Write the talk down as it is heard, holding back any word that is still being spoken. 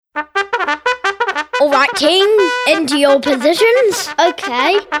All right, team, into your positions.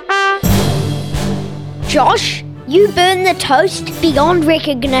 Okay. Josh, you burn the toast beyond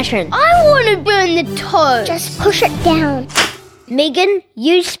recognition. I want to burn the toast. Just push it down. Megan,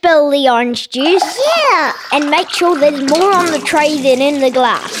 you spill the orange juice. Yeah. And make sure there's more on the tray than in the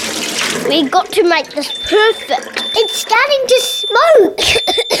glass. We got to make this perfect. It's starting to smoke.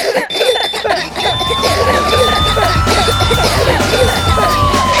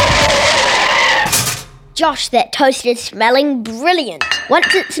 Josh, that toast is smelling brilliant.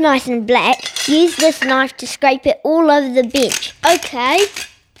 Once it's nice and black, use this knife to scrape it all over the bench. Okay.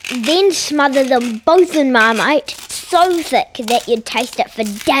 Then smother them both in Marmite so thick that you'd taste it for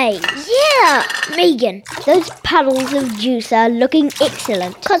days. Yeah. Megan, those puddles of juice are looking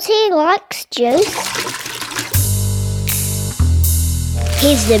excellent. 'Cause he likes juice.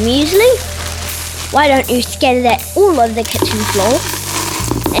 Here's the muesli. Why don't you scatter that all over the kitchen floor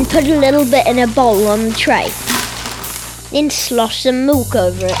and put a little bit in a bowl on the tray. Then slosh some milk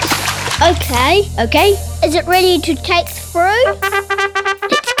over it. Okay. Okay? Is it ready to take through?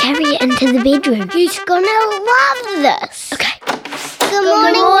 Let's carry it into the bedroom. He's gonna love this. Okay. Good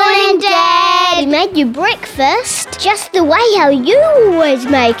morning, Dad. We made you breakfast just the way how you always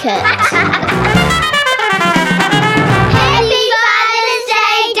make it.